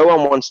 no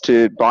one wants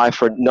to buy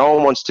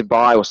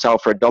or sell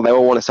for $1. They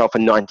all want to sell for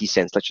 90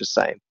 cents, let's just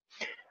say.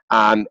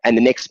 And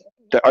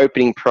the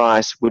opening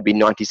price would be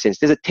 90 cents.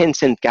 There's a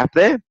 10-cent gap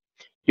there.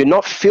 You're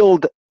not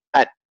filled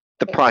at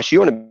the price you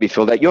want to be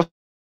filled at. You're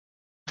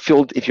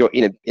filled if you're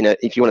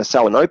if you want to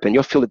sell and open,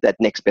 you're filled at that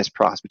next best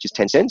price, which is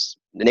 10 cents,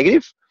 the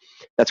negative.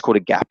 That's called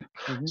a gap.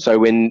 So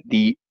when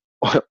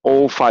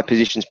all 5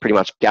 positions pretty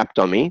much gapped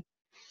on me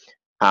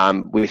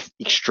with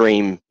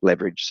extreme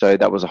leverage. So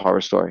that was a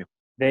horror story.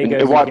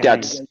 It wiped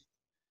out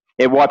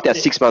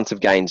 6 months of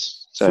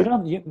gains. So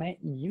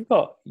you've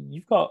got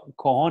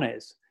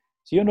cojones.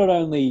 So you're not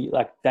only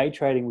like day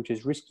trading, which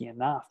is risky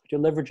enough, but you're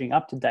leveraging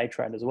up to day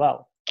trade as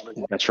well.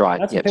 That's right.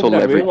 That's what people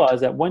don't realize,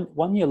 that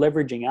when you're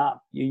leveraging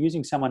up, you're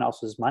using someone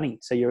else's money.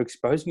 So you're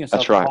exposing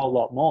yourself a whole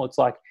lot more. It's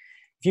like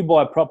if you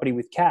buy a property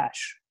with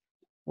cash,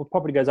 well,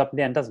 property goes up and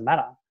down, it doesn't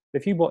matter.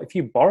 But if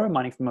you borrow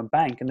money from a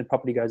bank and the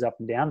property goes up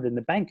and down, then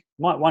the bank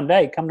might one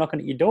day come knocking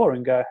at your door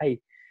and go,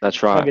 hey,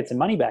 that's right, I'll get some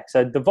money back.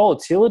 So the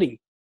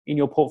volatility in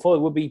your portfolio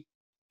would be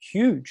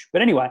huge.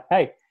 But anyway,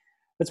 hey,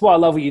 that's why I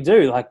love what you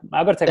do. Like,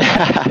 I've got to take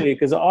a to you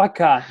because I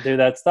can't do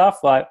that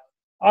stuff. Like,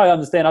 I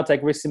understand I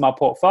take risks in my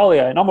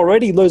portfolio and I'm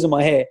already losing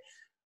my hair.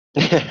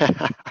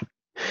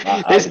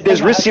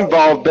 There's risks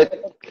involved, but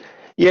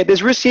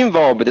there's risks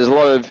involved, but there's a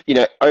lot of,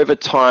 over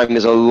time,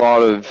 there's a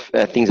lot of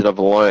things that I've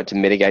learned to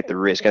mitigate the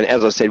risk. And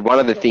as I said, one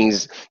of the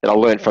things that I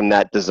learned from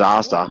that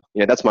disaster,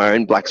 that's my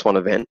own black swan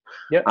event.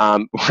 Yep.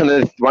 One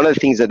of the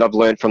things that I've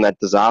learned from that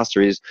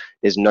disaster is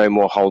there's no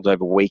more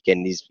holdover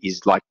weekend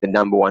is like the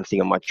number one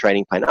thing on my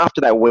trading plan. After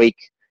that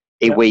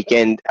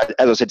weekend,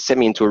 as I said,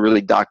 sent me into a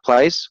really dark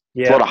place.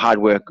 Yeah. It's a lot of hard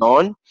work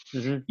gone.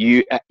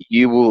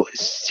 You will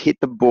hit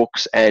the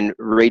books and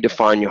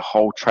redefine your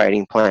whole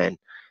trading plan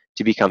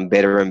to become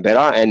better and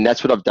better, and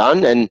that's what I've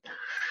done. And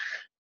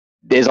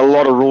there's a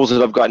lot of rules that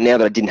I've got now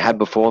that I didn't have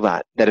before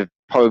that have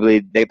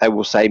probably they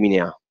will save me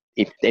now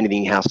if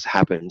anything else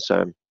happens.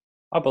 So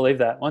I believe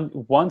that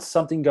once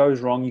something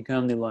goes wrong, you can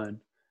only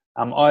learn.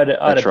 I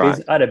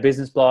had a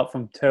business blow up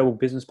from terrible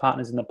business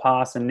partners in the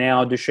past, and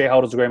now I do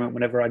shareholders agreement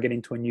whenever I get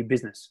into a new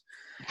business.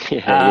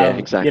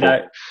 Exactly.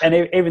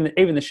 And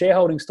even the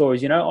shareholding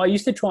stories. I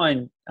used to try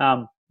and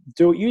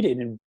do what you did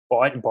and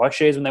buy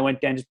shares when they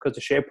went down just because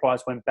the share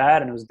price went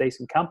bad and it was a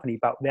decent company,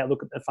 but without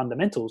looking at the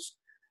fundamentals,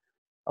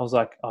 I was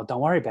like, oh, don't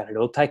worry about it.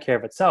 It'll take care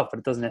of itself, but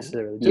it doesn't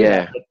necessarily do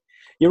that. But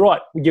you're right.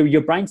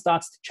 Your brain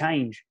starts to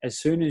change as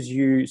soon as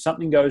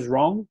something goes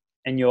wrong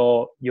and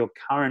your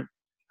current,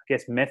 I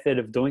guess, method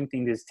of doing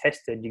things is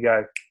tested. You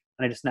go,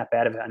 I need to snap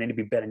out of it. I need to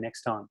be better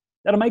next time.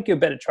 That'll make you a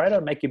better trader.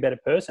 It'll make you a better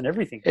person.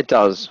 Everything. It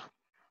does.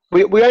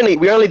 We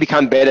only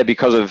become better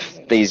because of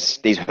these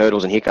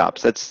hurdles and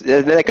hiccups.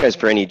 That goes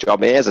for any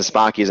job. As a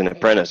sparky, as an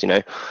apprentice,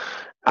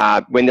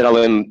 when did I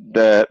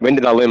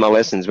learn my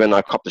lessons? When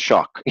I copped the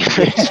shock.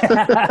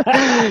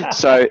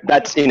 So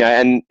that's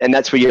and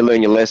that's where you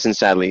learn your lessons,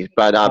 sadly.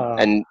 But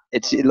and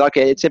it's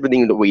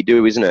everything that we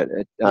do, isn't it?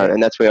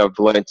 And that's where I've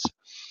learnt.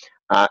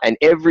 And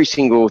every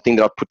single thing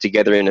that I've put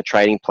together in a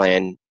trading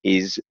plan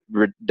is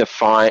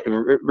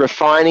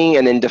refining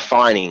and then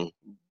defining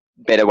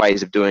better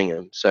ways of doing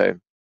them. So.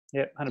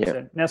 Yeah, 100%.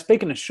 Yeah. Now,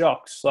 speaking of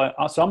shocks, so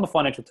I'm a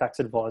financial tax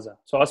advisor.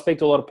 So I speak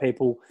to a lot of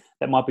people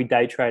that might be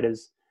day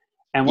traders.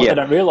 And what they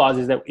don't realize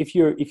is that if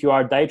you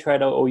are a day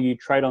trader or you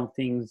trade on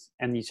things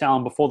and you sell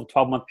them before the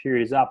 12-month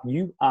period is up,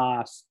 you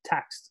are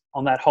taxed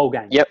on that whole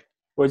gain. Yep.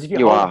 Whereas if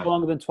you hold it for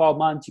longer than 12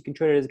 months, you can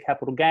treat it as a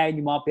capital gain.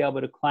 You might be able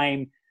to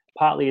claim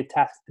partly a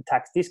tax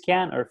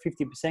discount or a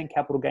 50%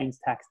 capital gains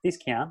tax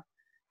discount.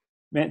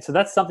 So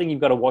that's something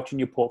you've got to watch in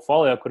your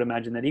portfolio. I could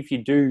imagine that if you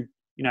do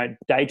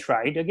day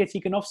trade, I guess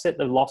you can offset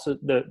the losses,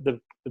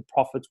 the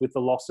profits with the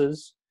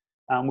losses,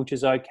 which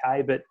is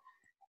okay. But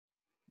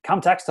come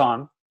tax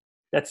time,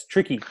 that's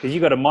tricky because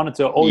you've got to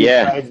monitor all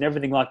your trades and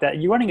everything like that.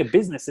 You're running a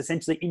business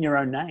essentially in your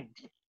own name.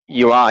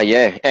 You are,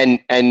 yeah.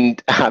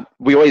 And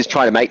we always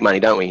try to make money,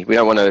 don't we? We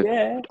don't want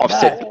to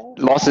offset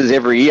losses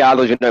every year,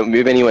 otherwise we don't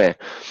move anywhere.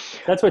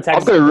 That's what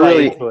taxes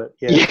play into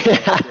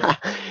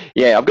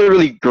it. I've got a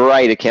really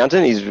great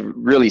accountant. He's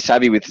really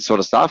savvy with this sort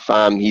of stuff.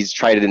 He's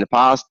traded in the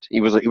past.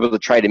 He was a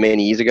trader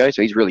many years ago,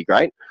 so he's really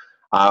great.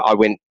 I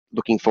went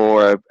looking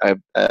for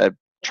a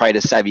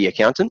trader savvy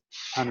accountant,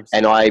 100%.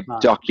 and I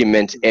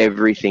document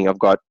everything. I've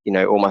got,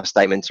 all my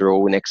statements are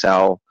all in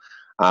Excel.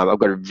 I've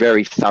got a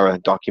very thorough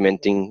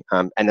documenting,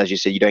 and as you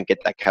said, you don't get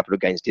that capital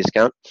gains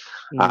discount.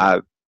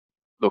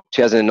 Look,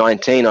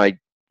 2019, I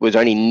was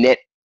only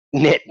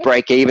net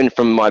break even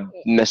from my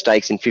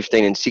mistakes in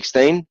 15 and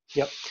 16.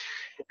 Yep.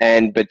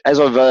 But as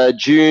of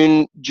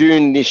June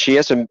this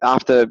year, so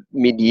after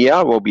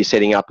mid-year, we'll be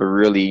setting up a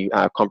really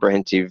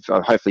comprehensive,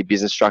 hopefully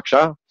business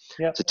structure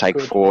to take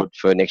forward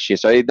for next year.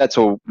 So that's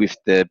all with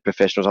the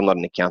professionals. I'm not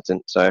an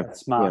accountant, so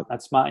that's smart. Yeah.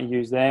 That's smart. You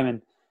use them,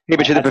 and keep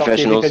it to the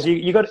professionals because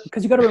you got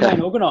to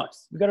remain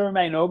organised. You got to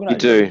remain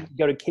organised. You do. You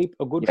got to keep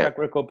a good track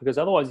record, because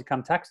otherwise, you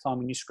come tax time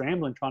and you're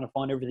scrambling trying to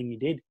find everything you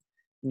did,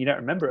 and you don't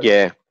remember it.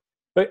 Yeah.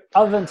 But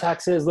other than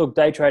taxes, look,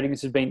 day trading.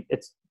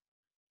 It's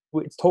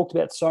talked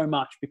about so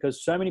much,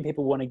 because so many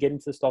people want to get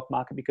into the stock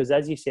market, because,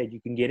 as you said, you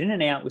can get in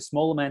and out with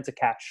small amounts of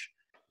cash.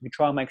 You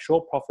try and make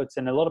short profits,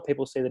 and a lot of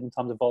people see that in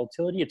times of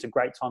volatility, it's a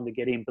great time to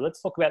get in. But let's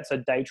talk about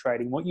day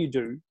trading, what you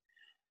do.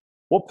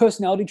 What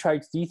personality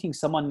traits do you think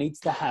someone needs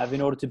to have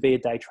in order to be a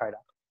day trader?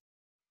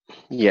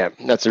 Yeah,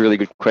 that's a really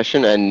good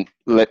question. And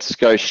let's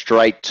go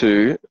straight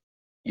to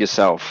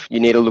yourself. You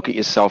need to look at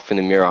yourself in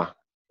the mirror,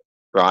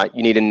 right?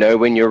 You need to know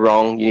when you're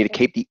wrong. You need to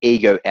keep the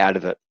ego out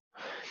of it.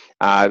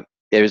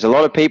 There's a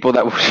lot of people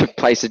that will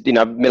place it.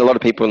 I've met a lot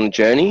of people on the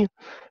journey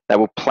that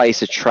will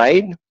place a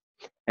trade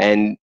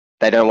and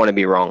they don't want to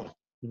be wrong.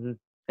 Mm-hmm.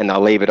 And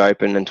they'll leave it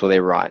open until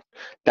they're right.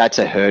 That's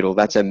a hurdle.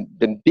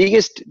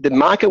 The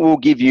market will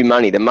give you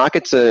money. The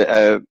market's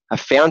a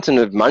fountain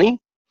of money.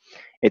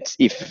 It's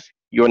if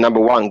you're, number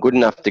one, good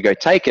enough to go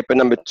take it, but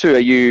number two, are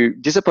you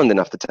disciplined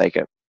enough to take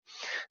it?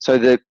 So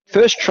the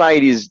first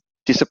trade is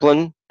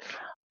discipline,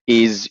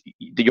 is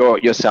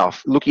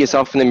yourself. Look at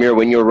yourself in the mirror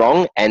when you're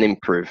wrong and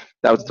improve.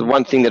 That was the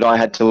one thing that I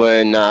had to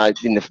learn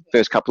in the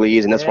first couple of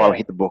years, and that's why I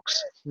hit the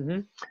books.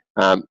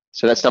 Mm-hmm.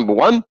 So that's number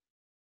one.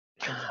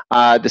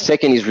 The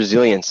second is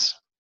resilience.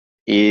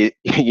 You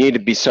need to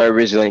be so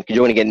resilient, because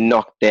you're going to get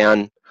knocked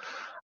down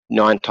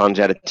 9 times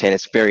out of 10.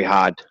 It's very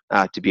hard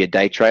to be a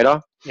day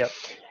trader. Yep.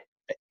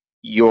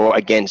 You're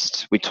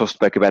against, we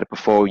spoke about it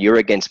before, you're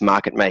against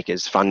market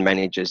makers, fund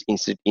managers,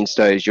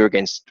 instos. You're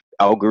against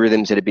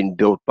algorithms that have been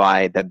built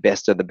by the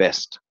best of the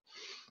best.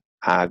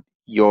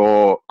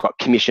 You're got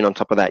commission on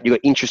top of that. You've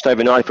got interest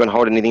overnight if you want to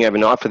hold anything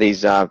overnight for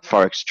these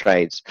Forex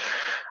trades.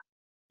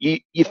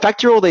 You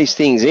factor all these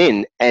things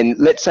in, and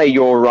let's say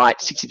you're right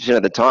 60%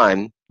 of the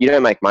time, you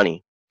don't make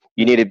money.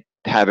 You need to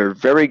have a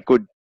very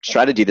good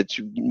strategy that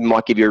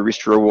might give you a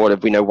risk to reward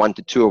of 1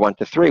 to 2 or 1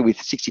 to 3 with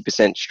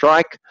 60%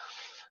 strike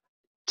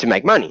to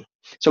make money.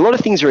 So a lot of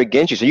things are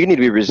against you. So you need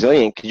to be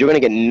resilient, because you're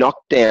going to get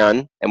knocked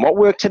down, and what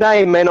worked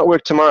today may not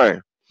work tomorrow.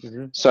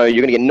 Mm-hmm. So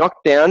you're going to get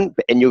knocked down,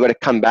 and you're going to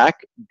come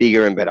back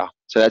bigger and better.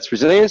 So that's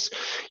resilience.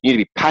 You need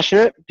to be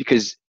passionate,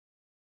 because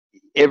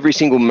every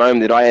single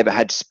moment that I ever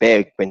had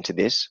spare went to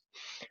this.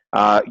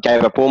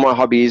 Gave up all my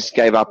hobbies,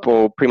 gave up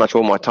pretty much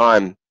all my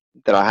time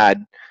that I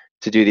had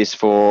to do this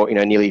for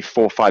nearly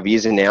 4 or 5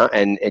 years now,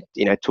 and it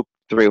took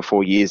 3 or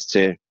 4 years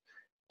to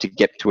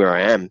get to where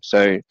I am.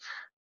 So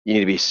you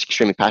need to be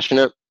extremely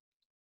passionate.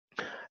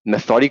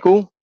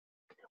 Methodical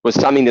was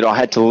something that I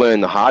had to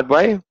learn the hard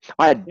way.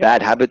 I had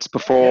bad habits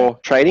before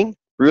trading,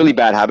 really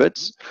bad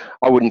habits.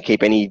 I wouldn't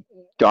keep any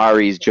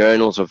diaries,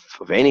 journals of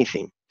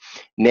anything.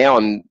 Now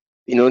I'm,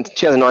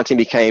 2019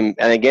 became,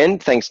 and again,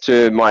 thanks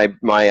to my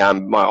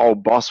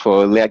old boss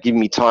for giving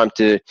me time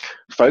to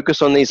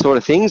focus on these sort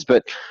of things,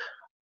 but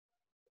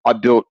I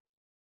built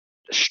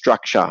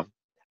structure.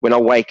 When I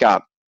wake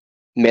up,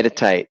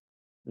 meditate,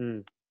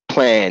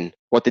 plan.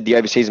 What did the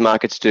overseas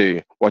markets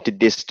do? What did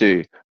this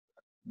do?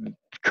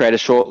 Create a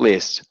short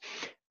list.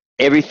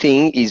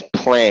 Everything is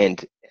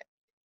planned,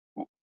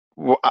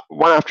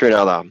 one after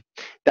another.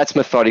 That's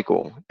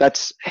methodical.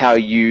 That's how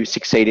you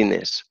succeed in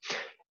this.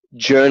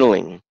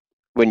 Journaling,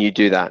 when you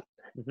do that.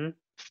 Mm-hmm.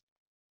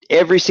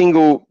 Every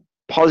single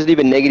positive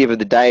and negative of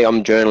the day,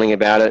 I'm journaling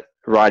about it,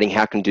 writing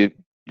how can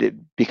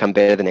become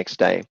better the next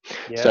day.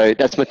 Yeah. So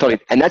that's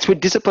methodical. And that's where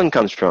discipline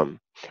comes from.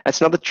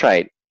 That's another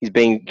trait, is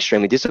being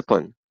extremely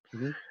disciplined.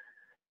 Mm-hmm.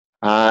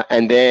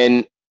 And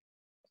then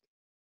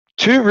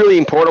 2 really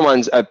important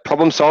ones are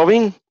problem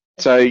solving.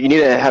 So you need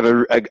to have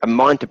a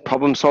mind to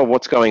problem solve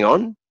what's going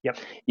on. Yep.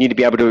 You need to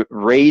be able to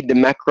read the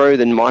macro,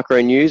 the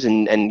micro news,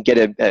 and get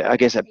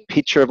a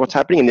picture of what's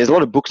happening. And there's a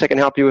lot of books that can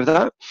help you with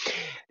that.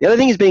 The other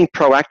thing is being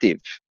proactive.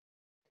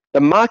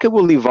 The market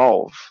will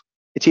evolve.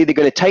 It's either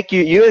going to take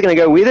you, you're going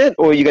to go with it,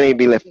 or you're going to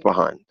be left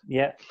behind.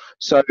 Yeah.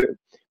 So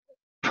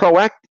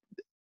proactive.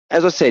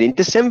 As I said, in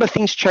December,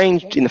 things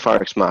changed in the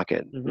Forex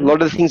market. Mm-hmm. A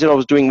lot of the things that I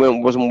was doing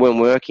weren't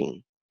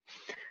working.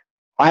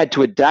 I had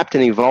to adapt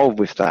and evolve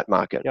with that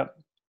market. Yep.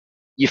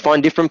 You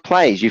find different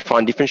plays. You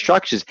find different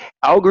structures.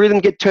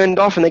 Algorithms get turned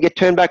off and they get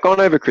turned back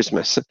on over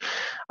Christmas.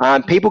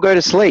 People go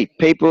to sleep.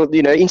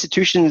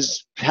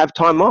 Institutions have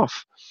time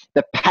off.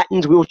 The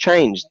patterns will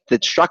change. The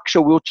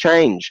structure will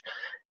change.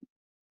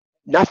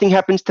 Nothing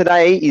happens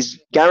today is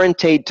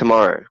guaranteed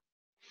tomorrow.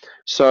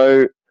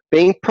 So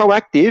being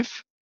proactive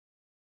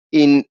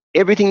in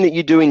everything that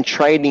you do in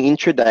trading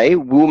intraday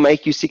will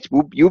make you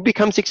you'll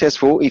become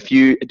successful if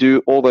you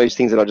do all those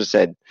things that I just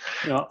said.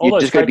 All You've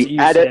those just got to traits be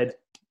that you at said, it.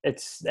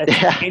 that's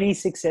any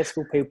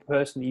successful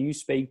person that you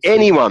speak to.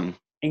 Anyone.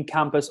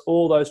 Encompass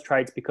all those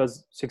traits,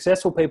 because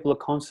successful people are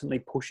constantly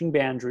pushing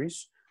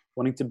boundaries,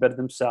 wanting to better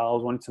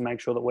themselves, wanting to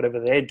make sure that whatever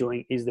they're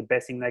doing is the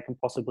best thing they can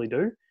possibly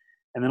do.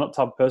 And they're not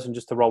the type of person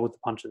just to roll with the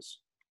punches.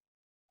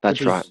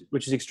 That's right.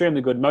 Which is extremely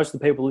good. Most of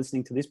the people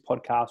listening to this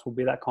podcast will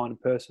be that kind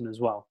of person as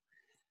well.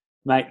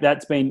 Mate,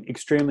 that's been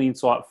extremely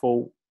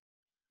insightful.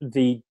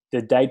 The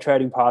day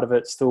trading part of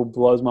it still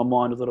blows my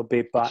mind a little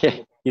bit, but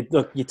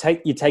you're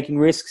taking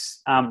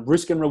risks.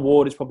 Risk and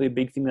reward is probably a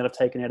big thing that I've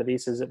taken out of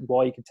this, is that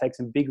while you can take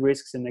some big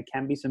risks and there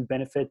can be some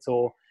benefits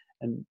or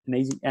an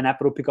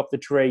apple to pick up the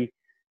tree,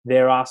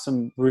 there are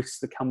some risks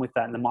that come with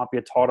that, and there might be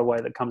a tidal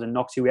wave that comes and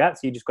knocks you out.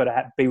 So you just got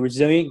to be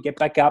resilient, get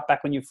back up, back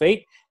on your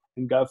feet,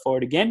 and go for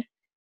it again.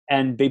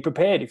 And be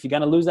prepared. If you're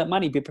going to lose that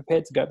money, be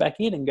prepared to go back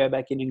in and go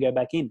back in and go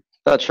back in.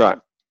 That's right.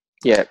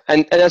 Yeah,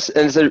 and that's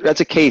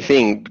a key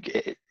thing.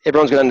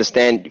 Everyone's going to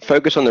understand.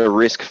 Focus on the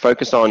risk.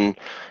 Focus on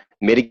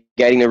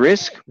mitigating the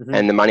risk,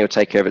 and the money will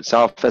take care of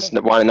itself. That's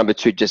one. And number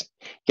two, just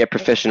get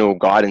professional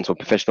guidance or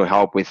professional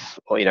help with,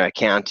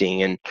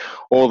 accounting and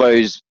all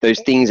those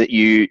things that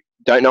you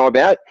don't know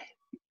about.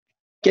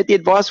 Get the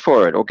advice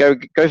for it, or go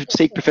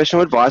seek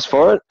professional advice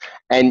for it,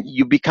 and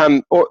you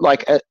become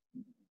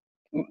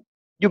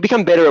you'll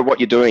become better at what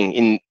you're doing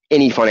in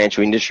any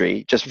financial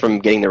industry just from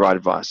getting the right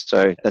advice.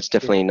 So that's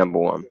definitely number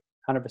one.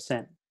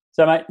 100%.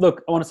 So, mate,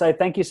 look, I want to say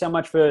thank you so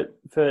much for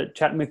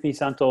chatting with me,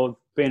 Santo. It's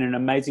been an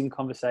amazing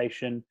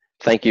conversation.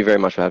 Thank you very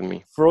much for having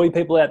me. For all you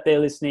people out there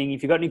listening,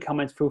 if you've got any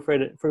comments, feel free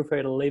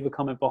to leave a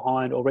comment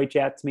behind or reach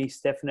out to me,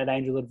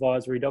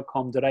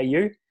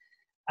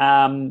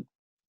 stefan@angeladvisory.com.au.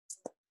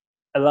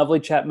 A lovely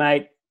chat,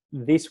 mate.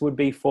 This would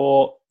be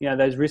for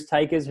those risk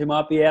takers who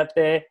might be out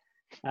there.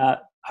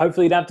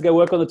 Hopefully you don't have to go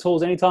work on the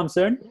tools anytime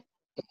soon.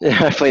 Yeah,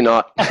 hopefully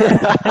not.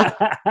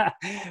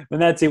 And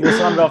that's it. We'll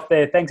sign it off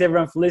there. Thanks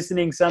everyone for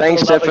listening.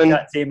 Thanks, Stefan.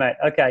 Chat to you, mate.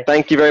 Okay.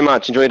 Thank you very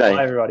much. Enjoy your day.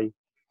 Bye, everybody.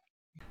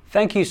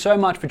 Thank you so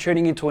much for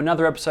tuning into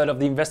another episode of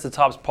the Investor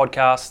Types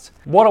podcast.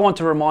 What I want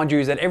to remind you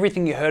is that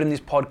everything you heard in this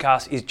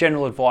podcast is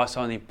general advice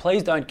only.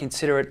 Please don't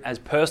consider it as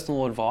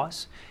personal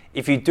advice.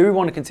 If you do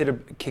want to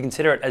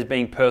consider it as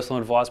being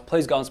personal advice,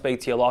 please go and speak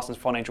to your licensed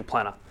financial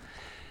planner.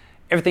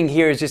 Everything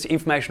here is just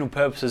informational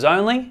purposes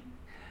only.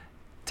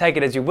 Take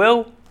it as you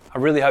will. I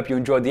really hope you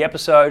enjoyed the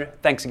episode.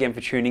 Thanks again for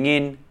tuning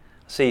in.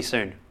 See you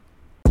soon.